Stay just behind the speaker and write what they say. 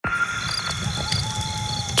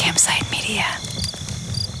Campside Media.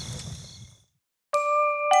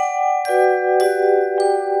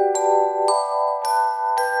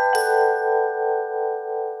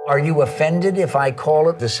 Are you offended if I call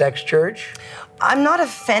it the sex church? I'm not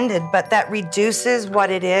offended, but that reduces what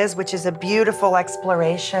it is, which is a beautiful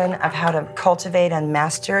exploration of how to cultivate and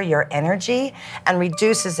master your energy, and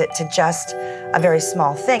reduces it to just a very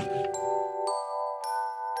small thing.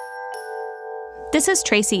 This is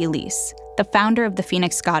Tracy Elise, the founder of the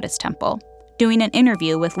Phoenix Goddess Temple, doing an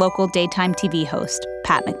interview with local daytime TV host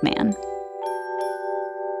Pat McMahon.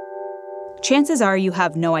 Chances are you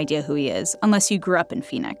have no idea who he is, unless you grew up in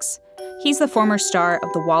Phoenix. He's the former star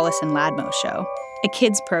of the Wallace and Ladmo Show, a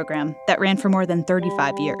kids program that ran for more than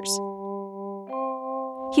 35 years.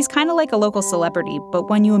 He's kind of like a local celebrity, but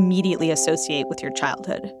one you immediately associate with your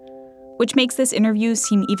childhood, which makes this interview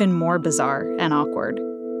seem even more bizarre and awkward.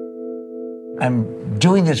 I'm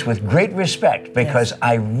doing this with great respect because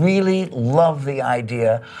I really love the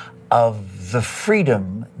idea of the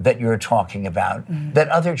freedom that you're talking about that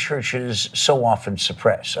other churches so often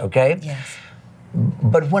suppress, okay? Yes.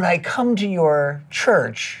 But when I come to your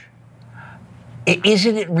church,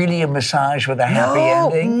 isn't it really a massage with a happy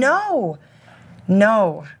ending? No.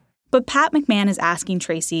 But Pat McMahon is asking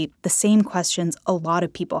Tracy the same questions a lot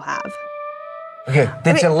of people have. Okay,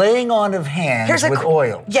 it's a laying on of hands with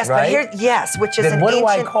oils, yes, right? But which is then an what do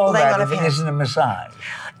I ancient call laying that on if of it hands. isn't a massage?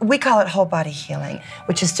 We call it whole body healing,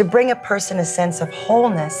 which is to bring a person a sense of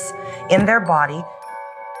wholeness in their body.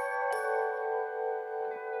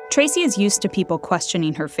 Tracy is used to people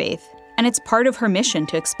questioning her faith, and it's part of her mission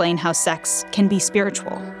to explain how sex can be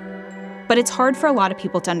spiritual. But it's hard for a lot of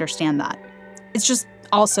people to understand that. It's just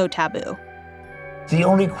also taboo. The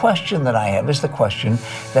only question that I have is the question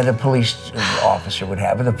that a police officer would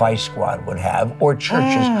have, or the vice squad would have, or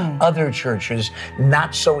churches, other churches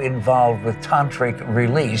not so involved with tantric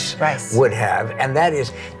release would have, and that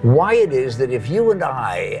is why it is that if you and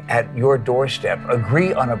I at your doorstep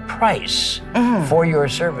agree on a price for your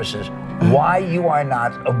services, why you are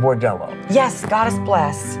not a bordello. Yes, Goddess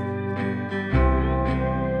bless.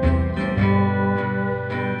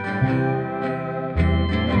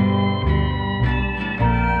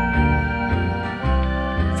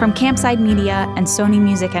 From Campside Media and Sony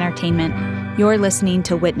Music Entertainment, you're listening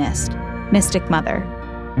to Witnessed, Mystic Mother.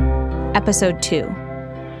 Episode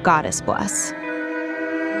 2, Goddess Bless.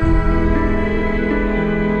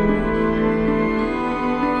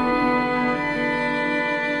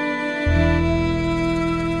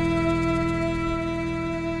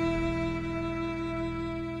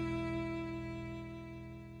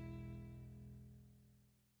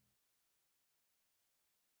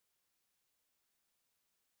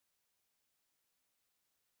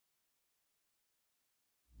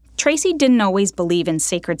 Tracy didn't always believe in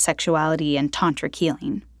sacred sexuality and tantric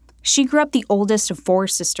healing. She grew up the oldest of 4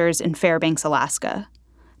 sisters in Fairbanks, Alaska.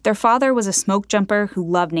 Their father was a smoke jumper who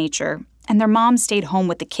loved nature, and their mom stayed home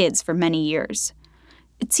with the kids for many years.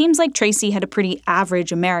 It seems like Tracy had a pretty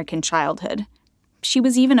average American childhood. She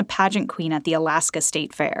was even a pageant queen at the Alaska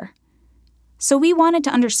State Fair. So we wanted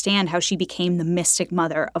to understand how she became the mystic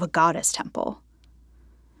mother of a goddess temple.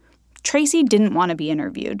 Tracy didn't want to be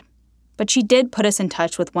interviewed, but she did put us in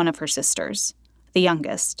touch with one of her sisters, the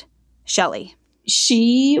youngest, Shelley.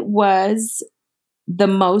 She was the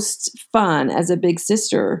most fun as a big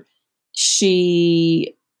sister.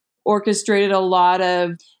 She orchestrated a lot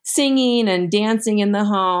of singing and dancing in the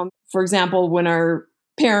home. For example, when our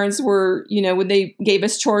parents were, when they gave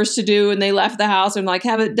us chores to do and they left the house and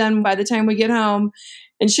have it done by the time we get home.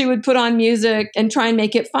 And she would put on music and try and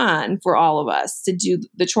make it fun for all of us to do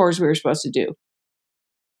the chores we were supposed to do.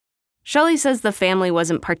 Shelley says the family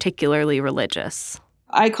wasn't particularly religious.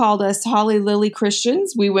 I called us Holly Lily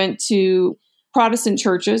Christians. We went to Protestant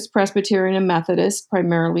churches, Presbyterian and Methodist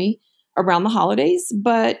primarily, around the holidays,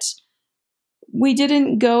 but we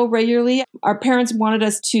didn't go regularly. Our parents wanted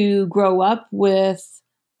us to grow up with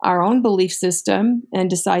our own belief system and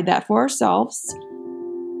decide that for ourselves.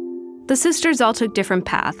 The sisters all took different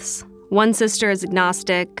paths. One sister is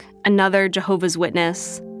agnostic, another Jehovah's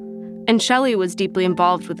Witness, and Shelley was deeply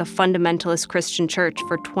involved with a fundamentalist Christian church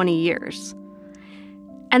for 20 years.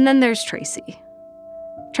 And then there's Tracy.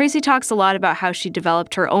 Tracy talks a lot about how she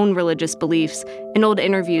developed her own religious beliefs in old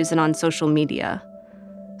interviews and on social media.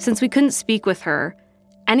 Since we couldn't speak with her,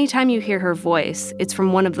 anytime you hear her voice, it's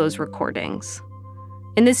from one of those recordings.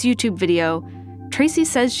 In this YouTube video, Tracy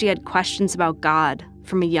says she had questions about God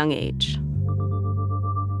from a young age.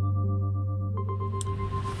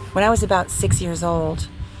 When I was about 6 years old,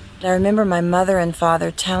 I remember my mother and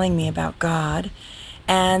father telling me about God,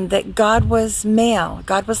 and that God was male.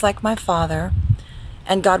 God was like my father,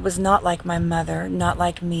 And God was not like my mother, not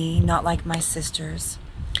like me, not like my sisters.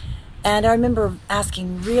 And I remember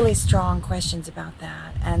asking really strong questions about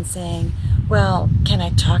that and saying, well, can I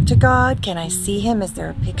talk to God? Can I see him? Is there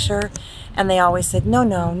a picture? And they always said, no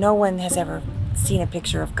one has ever seen a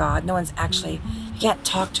picture of God. No one's actually, you can't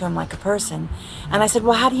talk to him like a person. And I said,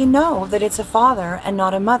 well, how do you know that it's a father and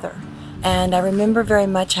not a mother? And I remember very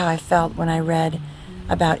much how I felt when I read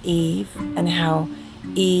about Eve and how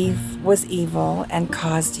Eve was evil and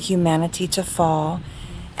caused humanity to fall,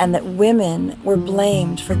 and that women were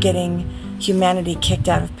blamed for getting humanity kicked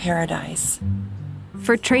out of paradise.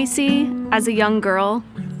 For Tracy, as a young girl,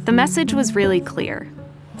 the message was really clear.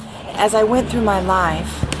 As I went through my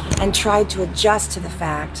life and tried to adjust to the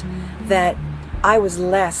fact that I was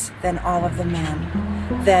less than all of the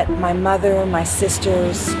men, that my mother, my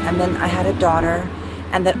sisters, and then I had a daughter,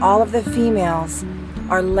 and that all of the females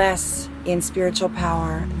are less in spiritual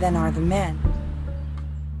power than are the men.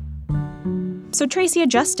 So Tracy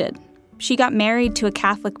adjusted. She got married to a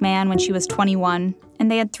Catholic man when she was 21,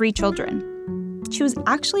 and they had 3 children. She was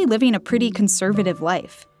actually living a pretty conservative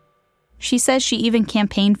life. She says she even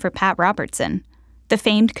campaigned for Pat Robertson, the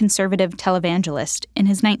famed conservative televangelist, in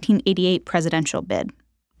his 1988 presidential bid.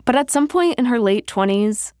 But at some point in her late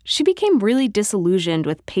 20s, she became really disillusioned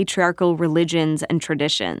with patriarchal religions and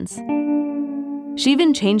traditions. She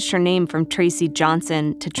even changed her name from Tracy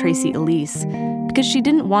Johnson to Tracy Elise because she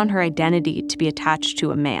didn't want her identity to be attached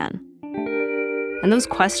to a man. And those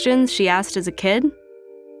questions she asked as a kid,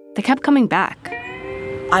 they kept coming back.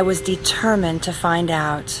 I was determined to find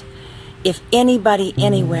out if anybody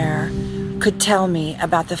anywhere could tell me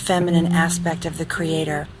about the feminine aspect of the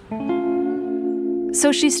Creator.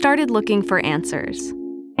 So she started looking for answers.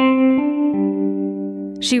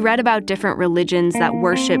 She read about different religions that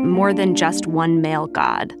worship more than just one male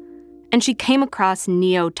god, and she came across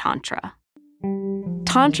Neo-Tantra.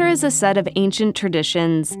 Tantra is a set of ancient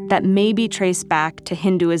traditions that may be traced back to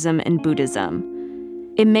Hinduism and Buddhism.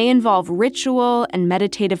 It may involve ritual and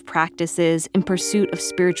meditative practices in pursuit of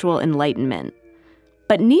spiritual enlightenment.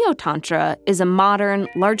 But Neo-Tantra is a modern,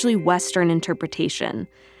 largely Western interpretation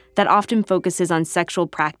that often focuses on sexual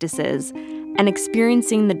practices and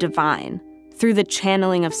experiencing the divine through the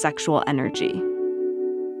channeling of sexual energy.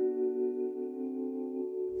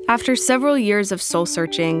 After several years of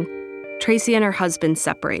soul-searching, Tracy and her husband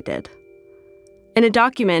separated. In a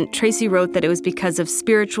document, Tracy wrote that it was because of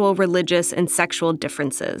spiritual, religious, and sexual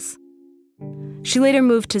differences. She later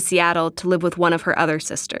moved to Seattle to live with one of her other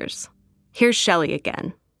sisters. Here's Shelley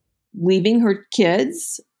again. Leaving her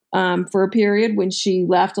kids for a period when she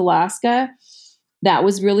left Alaska, that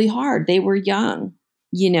was really hard. They were young,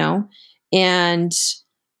 and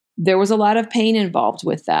there was a lot of pain involved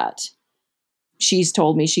with that. She's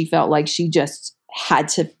told me she felt like she just had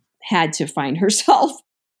to find herself.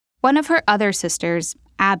 One of her other sisters,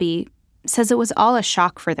 Abby, says it was all a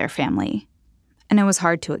shock for their family, and it was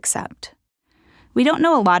hard to accept. We don't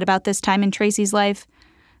know a lot about this time in Tracy's life,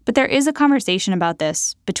 but there is a conversation about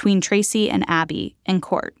this between Tracy and Abby in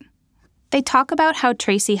court. They talk about how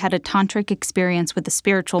Tracy had a tantric experience with a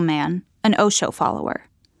spiritual man, an Osho follower.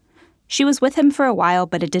 She was with him for a while,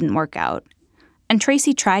 but it didn't work out. And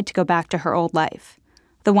Tracy tried to go back to her old life,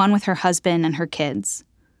 the one with her husband and her kids.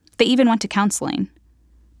 They even went to counseling.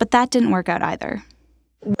 But that didn't work out either.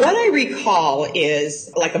 What I recall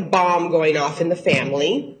is like a bomb going off in the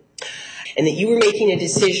family, and that you were making a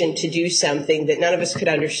decision to do something that none of us could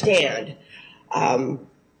understand.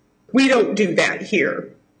 We don't do that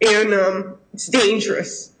here, and it's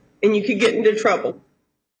dangerous, and you could get into trouble.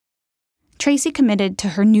 Tracy committed to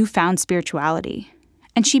her newfound spirituality,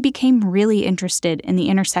 and she became really interested in the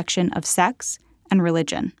intersection of sex and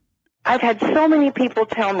religion. I've had so many people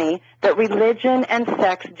tell me that religion and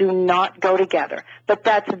sex do not go together, but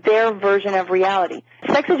that's their version of reality.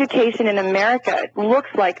 Sex education in America looks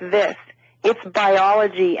like this. It's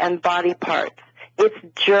biology and body parts. It's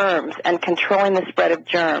germs and controlling the spread of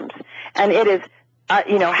germs. And it is,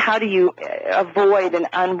 how do you avoid an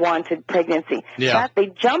unwanted pregnancy? Yeah. They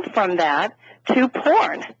jump from that to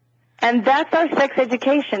porn. And that's our sex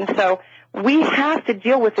education. So we have to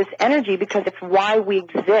deal with this energy because it's why we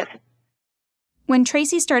exist. When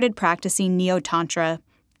Tracy started practicing Neo-Tantra,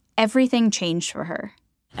 everything changed for her.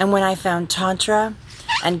 And when I found Tantra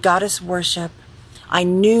and goddess worship, I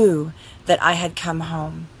knew that I had come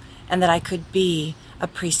home and that I could be a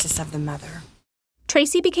priestess of the Mother.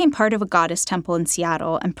 Tracy became part of a goddess temple in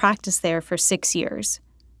Seattle and practiced there for 6 years.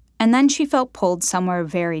 And then she felt pulled somewhere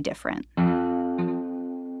very different.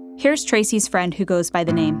 Here's Tracy's friend who goes by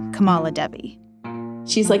the name Kamala Devi.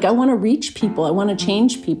 She's like, I want to reach people. I want to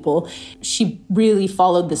change people. She really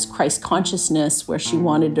followed this Christ consciousness where she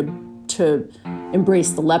wanted to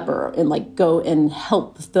embrace the leper and like go and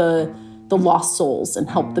help the lost souls and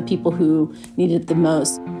help the people who needed it the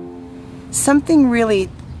most. Something really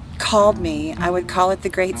called me. I would call it the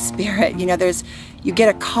Great Spirit. You know, you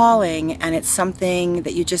get a calling and it's something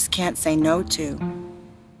that you just can't say no to.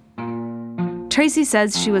 Tracy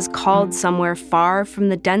says she was called somewhere far from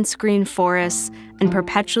the dense green forests and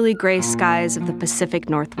perpetually gray skies of the Pacific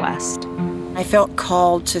Northwest. I felt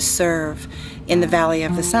called to serve in the Valley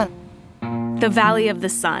of the Sun. The Valley of the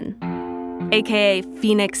Sun, aka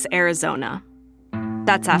Phoenix, Arizona.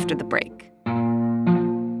 That's after the break.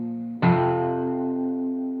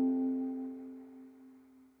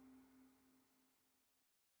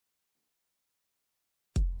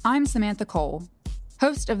 I'm Samantha Cole,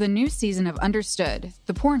 host of the new season of Understood,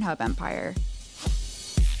 the Pornhub Empire.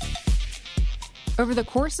 Over the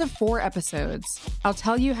course of 4 episodes, I'll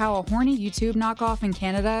tell you how a horny YouTube knockoff in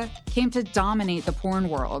Canada came to dominate the porn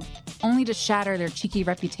world, only to shatter their cheeky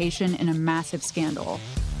reputation in a massive scandal.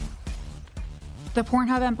 The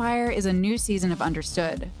Pornhub Empire is a new season of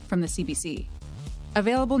Understood from the CBC.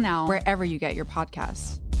 Available now wherever you get your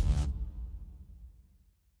podcasts.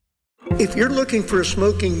 If you're looking for a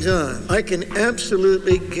smoking gun, I can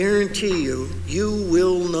absolutely guarantee you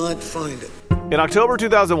will not find it. In October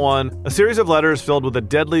 2001, a series of letters filled with a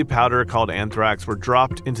deadly powder called anthrax were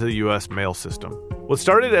dropped into the U.S. mail system. What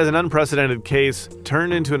started as an unprecedented case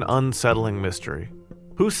turned into an unsettling mystery.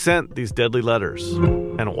 Who sent these deadly letters,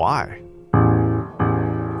 and why?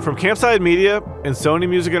 From Campside Media and Sony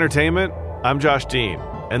Music Entertainment, I'm Josh Dean,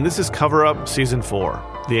 and this is Cover Up Season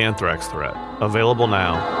 4, The Anthrax Threat. Available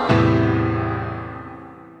now.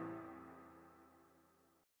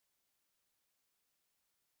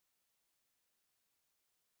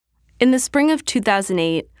 In the spring of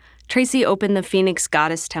 2008, Tracy opened the Phoenix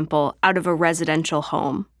Goddess Temple out of a residential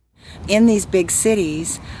home. In these big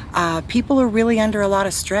cities, people are really under a lot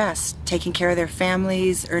of stress, taking care of their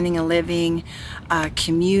families, earning a living,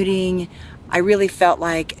 commuting. I really felt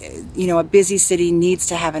like, a busy city needs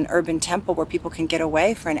to have an urban temple where people can get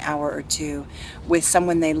away for an hour or two with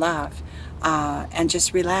someone they love and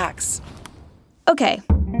just relax. Okay,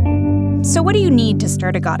 so what do you need to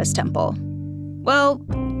start a goddess temple? Well,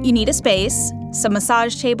 you need a space, some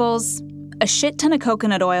massage tables, a shit ton of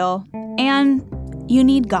coconut oil, and you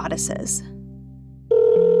need goddesses.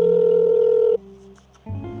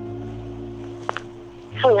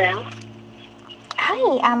 Hello.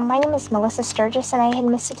 Hi, my name is Melissa Sturgis, and I had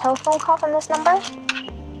missed a telephone call from this number.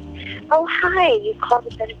 Oh, hi. You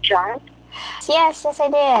called about a job? Yes, I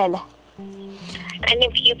did. And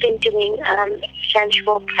have you been doing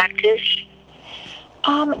sensual practice?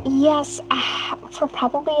 Yes, for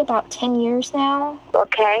probably about 10 years now.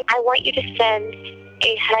 Okay. I want you to send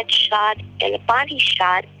a headshot and a body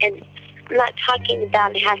shot, and I'm not talking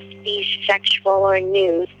about it has to be sexual or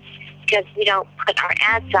nude, because we don't put our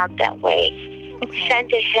ads out that way. Okay.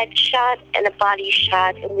 Send a headshot and a body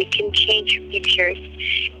shot, and we can change your pictures.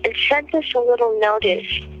 And send us a little notice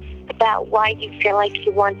about why you feel like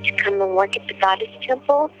you want to come and work at the Goddess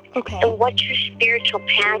Temple. Okay. And what your spiritual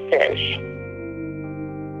path is.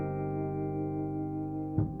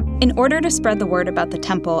 In order to spread the word about the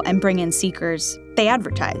temple and bring in seekers, they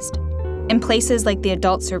advertised in places like the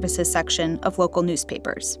adult services section of local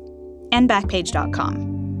newspapers and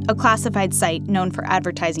Backpage.com, a classified site known for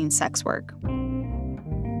advertising sex work.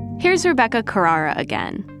 Here's Rebecca Carrara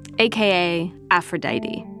again, aka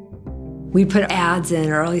Aphrodite. We put ads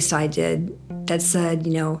in, or at least I did, that said,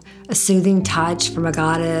 a soothing touch from a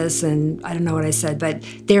goddess, and I don't know what I said, but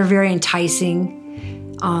they were very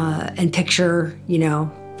enticing, and picture,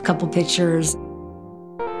 a couple pictures.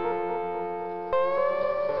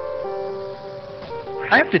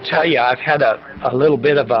 I have to tell you, I've had a little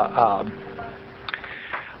bit of a,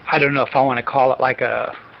 I don't know if I want to call it like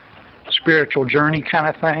a spiritual journey kind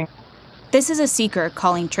of thing. This is a seeker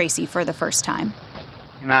calling Tracy for the first time.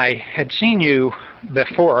 And I had seen you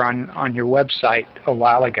before on your website a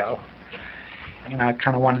while ago, and I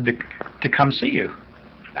kind of wanted to come see you.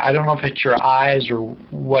 I don't know if it's your eyes or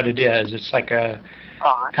what it is. It's like a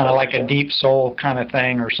kind of like a deep soul kind of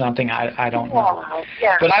thing or something. I don't know.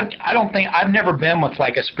 Yeah. But I don't think I've never been with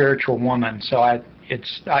like a spiritual woman, so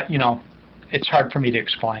it's hard for me to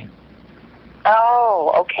explain.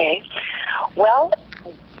 Oh, okay. Well,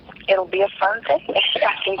 it'll be a fun thing.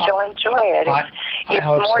 I think you'll enjoy it. It's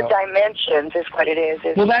more dimensions is what it is.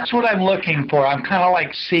 Well, that's what I'm looking for. I'm kind of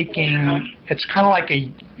like seeking, it's kind of like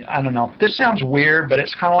I don't know, this sounds weird, but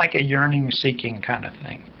it's kind of like a yearning, seeking kind of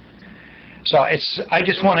thing. So I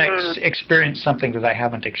just want to experience something that I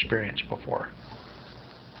haven't experienced before.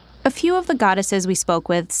 A few of the goddesses we spoke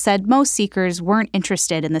with said most seekers weren't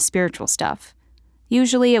interested in the spiritual stuff.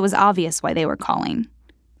 Usually it was obvious why they were calling.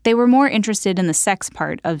 They were more interested in the sex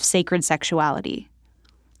part of sacred sexuality.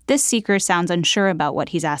 This seeker sounds unsure about what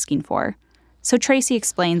he's asking for, so Tracy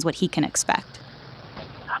explains what he can expect.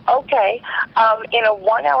 Okay. In a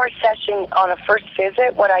 1-hour session on a first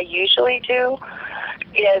visit, what I usually do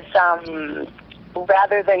is,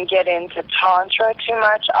 rather than get into Tantra too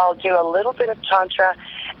much, I'll do a little bit of Tantra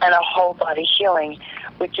and a whole body healing,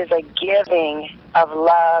 which is a giving of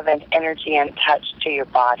love and energy and touch to your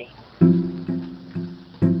body.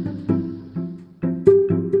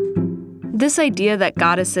 This idea that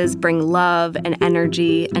goddesses bring love and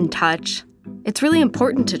energy and touch, it's really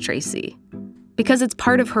important to Tracy because it's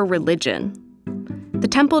part of her religion. The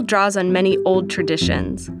temple draws on many old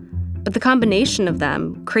traditions, but the combination of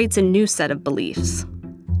them creates a new set of beliefs.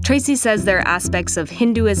 Tracy says there are aspects of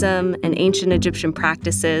Hinduism and ancient Egyptian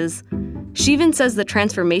practices. She even says the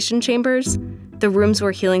transformation chambers, the rooms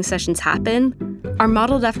where healing sessions happen, are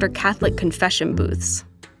modeled after Catholic confession booths.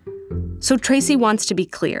 So Tracy wants to be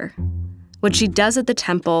clear. What she does at the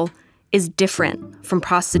temple is different from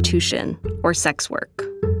prostitution or sex work.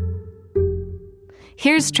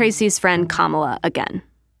 Here's Tracy's friend Kamala again.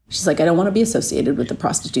 She's like, I don't want to be associated with the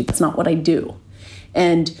prostitute. That's not what I do.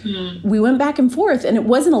 And we went back and forth, and it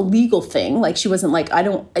wasn't a legal thing. Like, she wasn't like,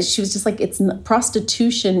 she was just like,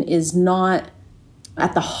 prostitution is not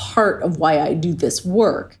at the heart of why I do this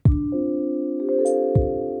work.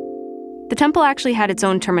 The temple actually had its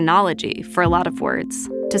own terminology for a lot of words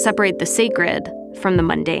to separate the sacred from the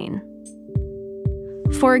mundane.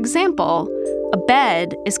 For example, a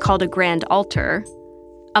bed is called a grand altar,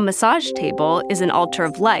 a massage table is an altar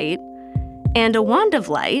of light, and a wand of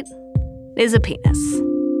light is a penis.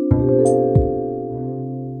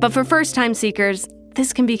 But for first-time seekers,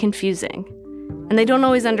 this can be confusing, and they don't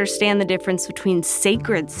always understand the difference between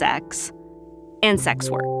sacred sex and sex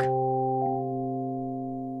work.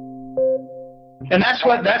 And that's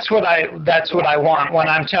what I want when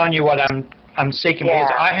I'm telling you what I'm seeking,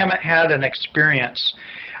 because I haven't had an experience.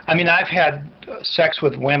 I mean, I've had sex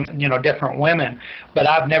with women, different women, but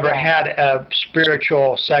I've never had a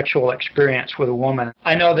spiritual sexual experience with a woman.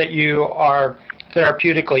 I know that you are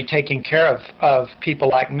therapeutically taking care of people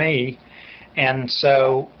like me, and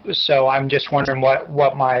so I'm just wondering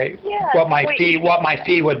what my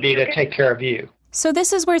fee would be to take care of you. So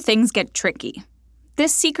this is where things get tricky.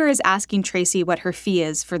 This seeker is asking Tracy what her fee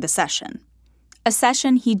is for the session. A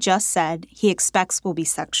session he just said he expects will be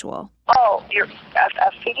sexual. Oh,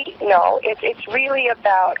 a fee? No, it's really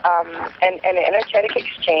about an energetic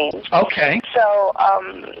exchange. Okay. So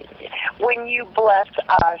when you bless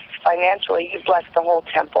us financially, you bless the whole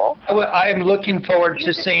temple. I am looking forward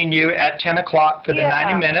to seeing you at 10 o'clock for the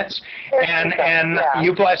 90 minutes, and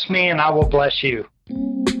you bless me and I will bless you.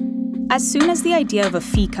 As soon as the idea of a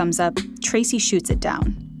fee comes up, Tracy shoots it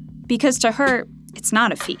down. Because to her, it's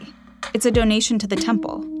not a fee. It's a donation to the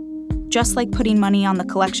temple, just like putting money on the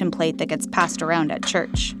collection plate that gets passed around at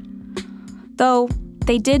church. Though,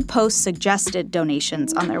 they did post suggested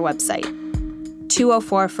donations on their website.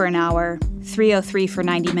 $204 for an hour, $303 for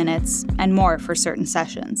 90 minutes, and more for certain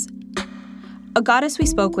sessions. A goddess we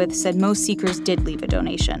spoke with said most seekers did leave a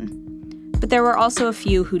donation, but there were also a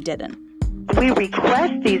few who didn't. We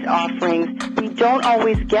request these offerings. We don't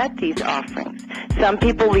always get these offerings. Some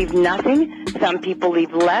people leave nothing. Some people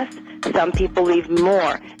leave less. Some people leave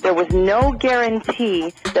more. There was no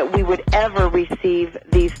guarantee that we would ever receive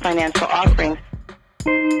these financial offerings.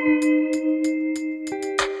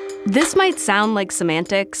 This might sound like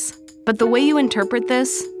semantics, but the way you interpret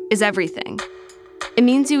this is everything. It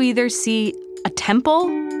means you either see a temple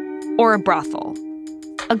or a brothel,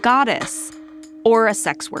 a goddess or a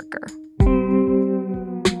sex worker.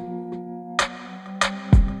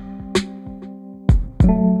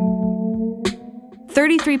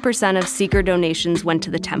 33% of seeker donations went to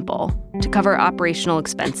the temple to cover operational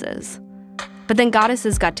expenses. But then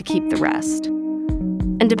goddesses got to keep the rest.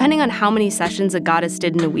 And depending on how many sessions a goddess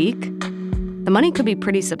did in a week, the money could be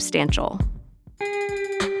pretty substantial.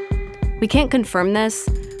 We can't confirm this,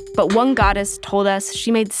 but one goddess told us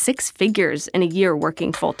she made 6 figures in a year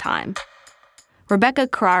working full-time. Rebecca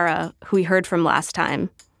Carrara, who we heard from last time,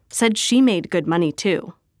 said she made good money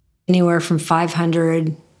too. Anywhere from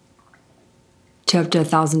 $500 to up to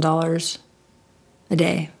 $1,000 a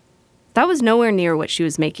day. That was nowhere near what she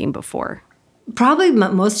was making before. Probably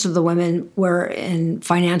most of the women were in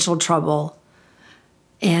financial trouble,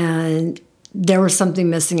 and there was something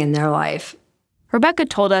missing in their life. Rebecca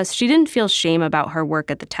told us she didn't feel shame about her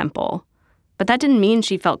work at the temple, But that didn't mean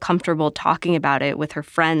she felt comfortable talking about it with her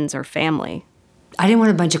friends or family. I didn't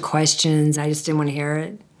want a bunch of questions. I just didn't want to hear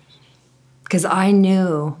it. Because I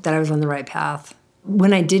knew that I was on the right path.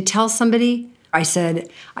 When I did tell somebody, I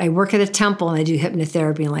said, I work at a temple and I do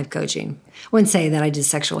hypnotherapy and life coaching. I wouldn't say that I did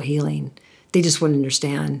sexual healing. They just wouldn't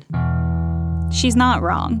understand. She's not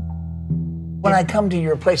wrong. When I come to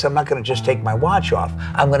your place, I'm not going to just take my watch off.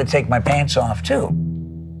 I'm going to take my pants off, too.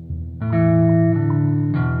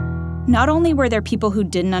 Not only were there people who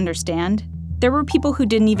didn't understand, there were people who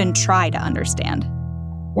didn't even try to understand.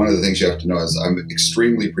 One of the things you have to know is I'm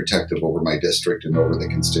extremely protective over my district and over the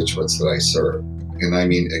constituents that I serve. And I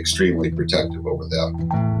mean extremely protective over them.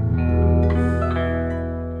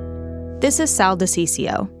 This is Sal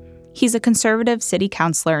DiCiccio. He's a conservative city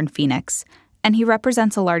councilor in Phoenix, and he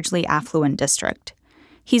represents a largely affluent district.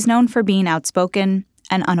 He's known for being outspoken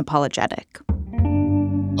and unapologetic.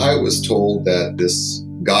 I was told that this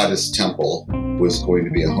goddess temple was going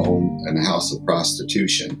to be a home and a house of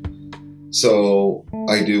prostitution. So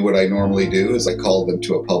I do what I normally do is I call them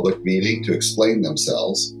to a public meeting to explain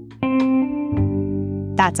themselves.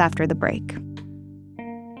 That's after the break.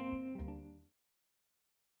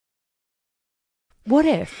 What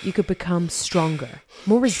if you could become stronger,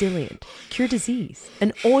 more resilient, cure disease,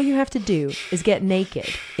 and all you have to do is get naked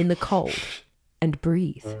in the cold and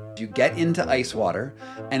breathe? You get into ice water,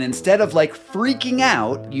 and instead of freaking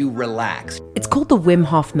out, you relax. It's called the Wim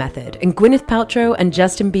Hof method, and Gwyneth Paltrow and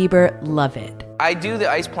Justin Bieber love it. I do the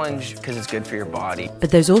ice plunge because it's good for your body. But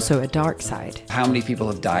there's also a dark side. How many people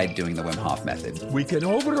have died doing the Wim Hof method? We can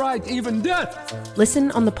override even death. Listen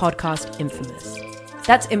on the podcast Infamous.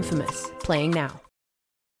 That's Infamous, playing now.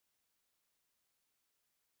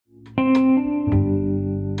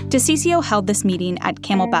 DiCiccio held this meeting at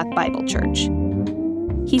Camelback Bible Church.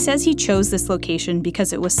 He says he chose this location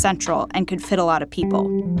because it was central and could fit a lot of people,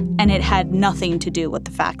 and it had nothing to do with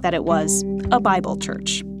the fact that it was a Bible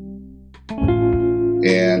church.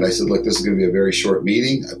 And I said, look, this is going to be a very short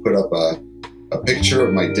meeting. I put up a picture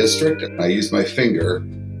of my district, and I used my finger,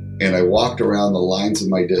 and I walked around the lines of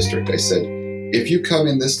my district. I said, if you come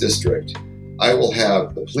in this district, I will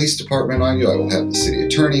have the police department on you. I will have the city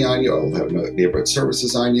attorney on you. I will have neighborhood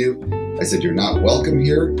services on you. I said, you're not welcome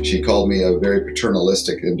here. She called me a very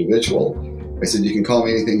paternalistic individual. I said, you can call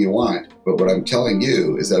me anything you want, but what I'm telling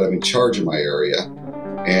you is that I'm in charge of my area,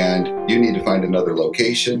 and you need to find another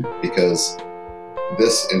location because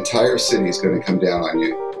this entire city is going to come down on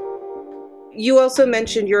you. You also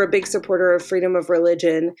mentioned you're a big supporter of freedom of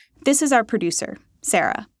religion. This is our producer,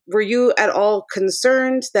 Sarah. Were you at all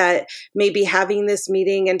concerned that maybe having this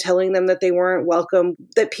meeting and telling them that they weren't welcome,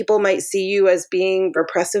 that people might see you as being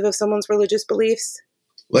repressive of someone's religious beliefs?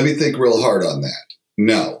 Let me think real hard on that.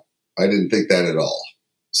 No, I didn't think that at all.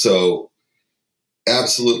 So,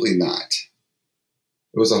 absolutely not.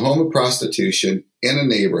 It was a home of prostitution in a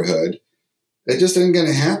neighborhood. It just isn't going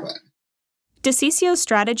to happen. DiCiccio's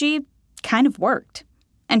strategy kind of worked,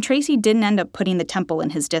 and Tracy didn't end up putting the temple in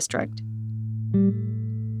his district.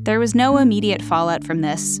 There was no immediate fallout from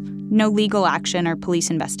this, no legal action or police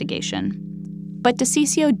investigation. But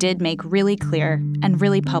DiCiccio did make really clear and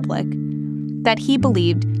really public that he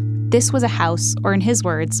believed this was a house, or in his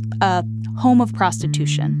words, a home of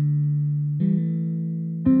prostitution.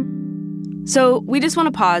 So we just want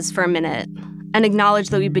to pause for a minute and acknowledge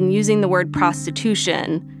that we've been using the word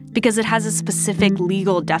prostitution because it has a specific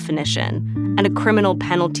legal definition and a criminal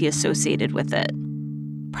penalty associated with it.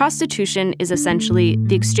 Prostitution is essentially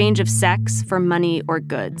the exchange of sex for money or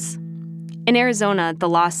goods. In Arizona, the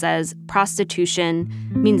law says prostitution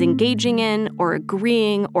means engaging in or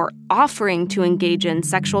agreeing or offering to engage in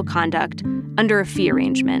sexual conduct under a fee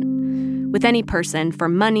arrangement with any person for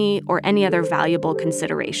money or any other valuable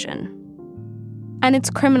consideration. And it's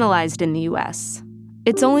criminalized in the U.S.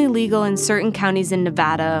 It's only legal in certain counties in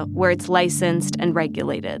Nevada where it's licensed and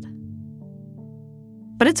regulated.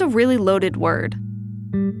 But it's a really loaded word.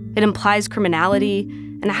 It implies criminality,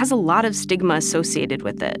 and it has a lot of stigma associated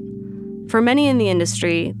with it. For many in the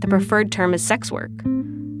industry, the preferred term is sex work,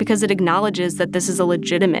 because it acknowledges that this is a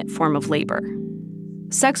legitimate form of labor.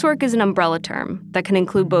 Sex work is an umbrella term that can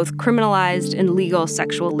include both criminalized and legal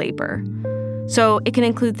sexual labor. So it can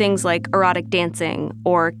include things like erotic dancing,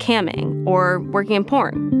 or camming, or working in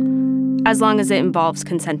porn, as long as it involves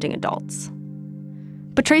consenting adults.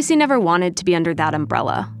 But Tracy never wanted to be under that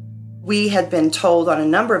umbrella. We had been told on a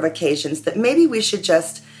number of occasions that maybe we should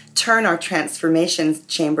just turn our transformation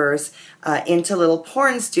chambers into little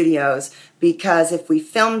porn studios, because if we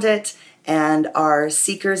filmed it and our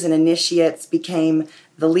seekers and initiates became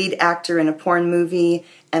the lead actor in a porn movie,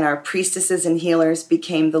 and our priestesses and healers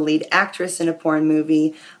became the lead actress in a porn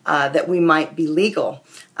movie, that we might be legal.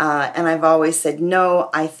 And I've always said, no,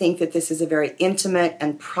 I think that this is a very intimate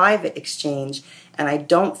and private exchange, and I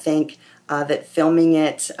don't think that filming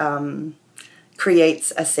it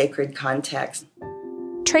creates a sacred context.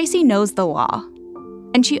 Tracy knows the law,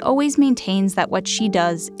 and she always maintains that what she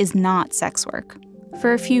does is not sex work,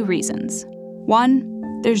 for a few reasons.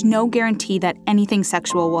 One, there's no guarantee that anything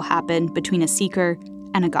sexual will happen between a seeker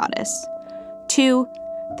and a goddess. Two,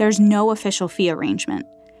 there's no official fee arrangement.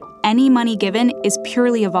 Any money given is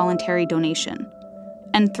purely a voluntary donation.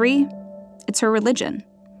 And three, it's her religion.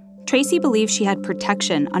 Tracy believes she had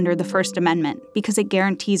protection under the First Amendment because it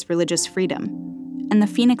guarantees religious freedom. And the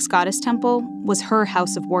Phoenix Goddess Temple was her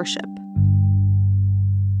house of worship.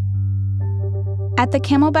 At the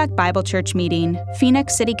Camelback Bible Church meeting,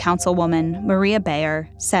 Phoenix City Councilwoman Maria Bayer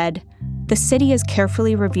said, "The city is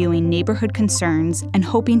carefully reviewing neighborhood concerns and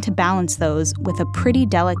hoping to balance those with a pretty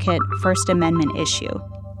delicate First Amendment issue,"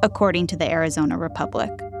 according to the Arizona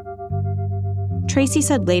Republic. Tracy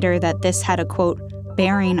said later that this had a, quote,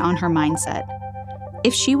 bearing on her mindset.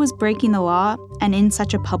 If she was breaking the law and in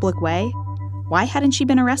such a public way, why hadn't she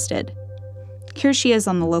been arrested? Here she is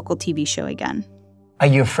on the local TV show again. Are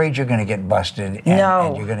you afraid you're going to get busted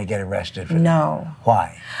and you're going to get arrested for No. that?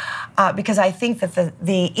 Why? Because I think that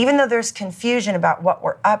the even though there's confusion about what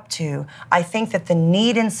we're up to, I think that the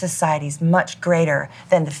need in society is much greater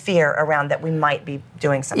than the fear around that we might be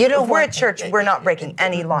doing something. If we're at church, we're not breaking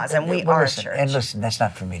any laws, and we are a church. And listen, that's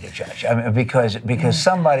not for me to judge. I mean, because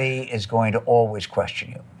somebody is going to always question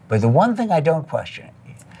you. But the one thing I don't question,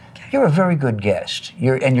 you're a very good guest.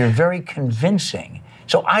 You're very convincing.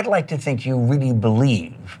 So I'd like to think you really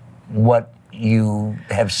believe what you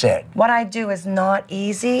have said. What I do is not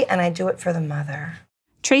easy, and I do it for the mother.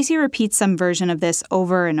 Tracy repeats some version of this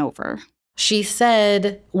over and over. She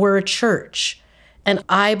said, we're a church. And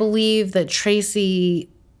I believe that Tracy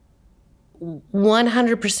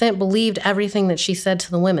 100% believed everything that she said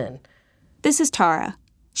to the women. This is Tara.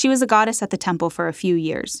 She was a goddess at the temple for a few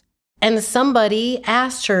years. And somebody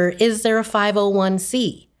asked her, is there a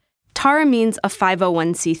 501c? Tara means a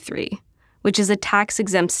 501c3, which is a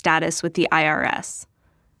tax-exempt status with the IRS.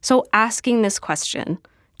 So asking this question,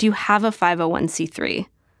 do you have a 501c3?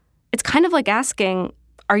 It's kind of like asking,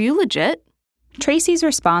 are you legit? Tracy's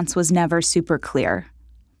response was never super clear,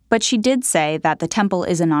 but she did say that the temple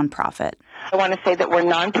is a nonprofit. I want to say that we're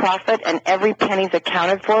nonprofit, and every penny's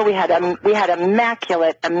accounted for. We had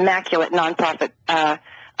immaculate nonprofit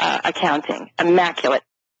accounting, immaculate.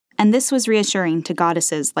 And this was reassuring to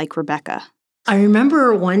goddesses like Rebecca. I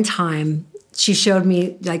remember one time she showed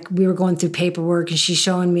me, like, we were going through paperwork and she's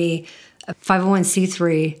showing me a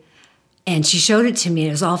 501c3, and she showed it to me.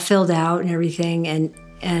 It was all filled out and everything.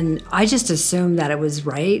 And I just assumed that it was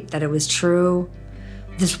right, that it was true.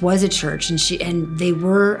 This was a church, and they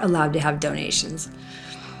were allowed to have donations.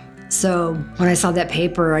 So when I saw that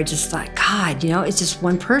paper, I just thought, God, it's just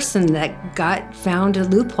one person that found a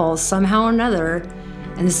loophole somehow or another,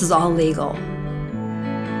 and this is all legal.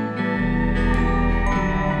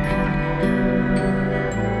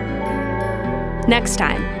 Next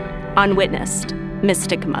time on Witnessed,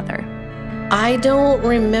 Mystic Mother. I don't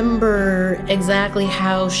remember exactly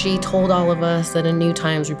how she told all of us that a New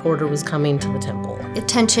Times reporter was coming to the temple.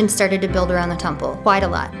 Tension started to build around the temple, quite a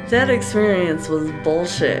lot. That experience was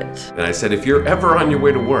bullshit. And I said, if you're ever on your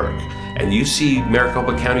way to work and you see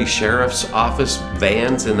Maricopa County Sheriff's Office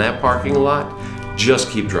vans in that parking lot, just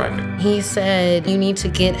keep driving. He said, you need to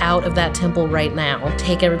get out of that temple right now.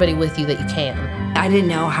 Take everybody with you that you can. I didn't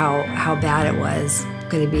know how bad it was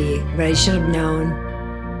going to be, but I should have known.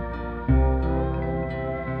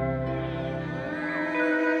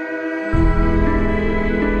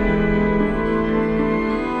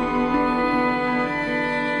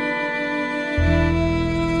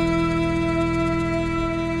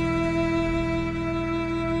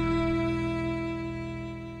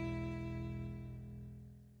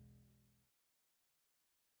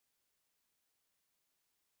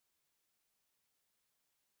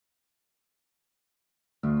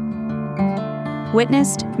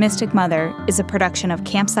 Witnessed, Mystic Mother is a production of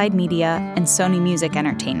Campside Media and Sony Music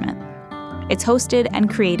Entertainment. It's hosted and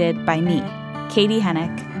created by me, Katie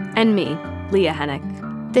Hennick. And me, Leah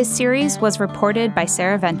Hennick. This series was reported by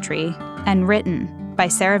Sarah Ventry and written by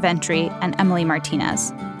Sarah Ventry and Emily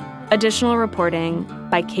Martinez. Additional reporting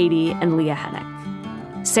by Katie and Leah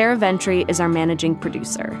Hennick. Sarah Ventry is our managing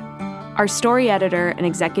producer. Our story editor and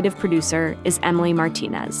executive producer is Emily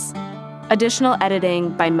Martinez. Additional editing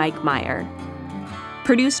by Mike Meyer.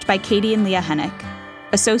 Produced by Katie and Leah Hennick.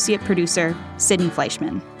 Associate producer, Sydney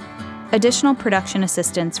Fleischman. Additional production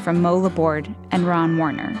assistance from Mo Laborde and Ron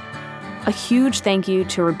Warner. A huge thank you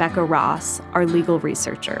to Rebecca Ross, our legal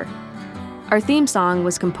researcher. Our theme song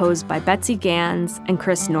was composed by Betsy Gans and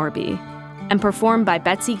Chris Norby, and performed by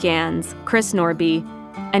Betsy Gans, Chris Norby,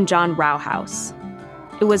 and John Rauhaus.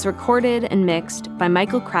 It was recorded and mixed by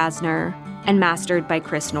Michael Krasner and mastered by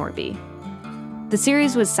Chris Norby. The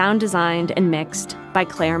series was sound designed and mixed by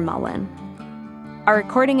Claire Mullen. Our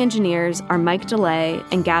recording engineers are Mike DeLay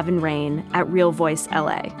and Gavin Rain at Real Voice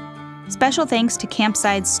LA. Special thanks to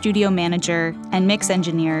Campside's studio manager and mix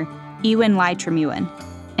engineer, Ewan Lai Tremuan,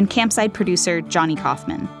 and Campside producer, Johnny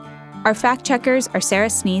Kaufman. Our fact checkers are Sarah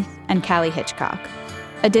Sneath and Callie Hitchcock.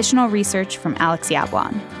 Additional research from Alex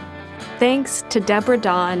Yablon. Thanks to Deborah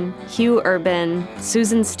Dawn, Hugh Urban,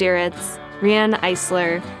 Susan Stieritz, Rianne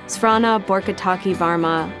Eisler, Svrana Borkataki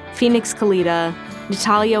Varma, Phoenix Kalita,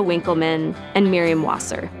 Natalia Winkleman, and Miriam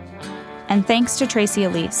Wasser. And thanks to Tracy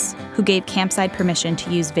Elise, who gave Campside permission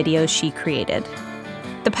to use videos she created.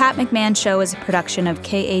 The Pat McMahon Show is a production of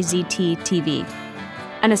KAZT TV.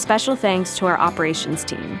 And a special thanks to our operations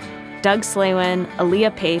team, Doug Slaywin,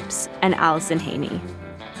 Aaliyah Papes, and Allison Haney.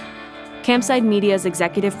 Campside Media's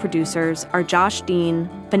executive producers are Josh Dean,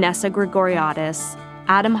 Vanessa Gregoriadis,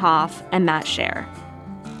 Adam Hoff, and Matt Scher.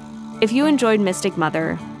 If you enjoyed Mystic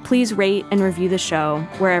Mother, please rate and review the show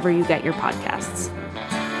wherever you get your podcasts.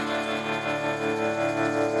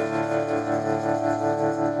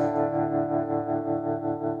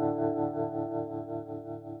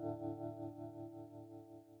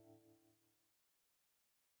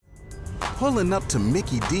 Pulling up to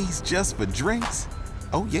Mickey D's just for drinks?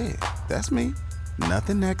 Oh yeah, that's me.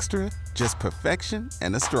 Nothing extra, just perfection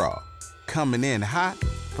and a straw. Coming in hot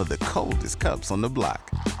for the coldest cups on the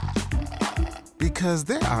block. Because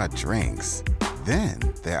there are drinks. Then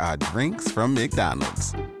there are drinks from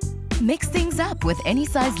McDonald's. Mix things up with any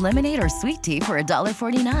size lemonade or sweet tea for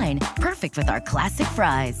 $1.49. Perfect with our classic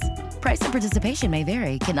fries. Price and participation may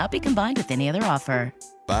vary. Cannot be combined with any other offer.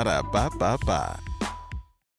 Ba-da-ba-ba-ba.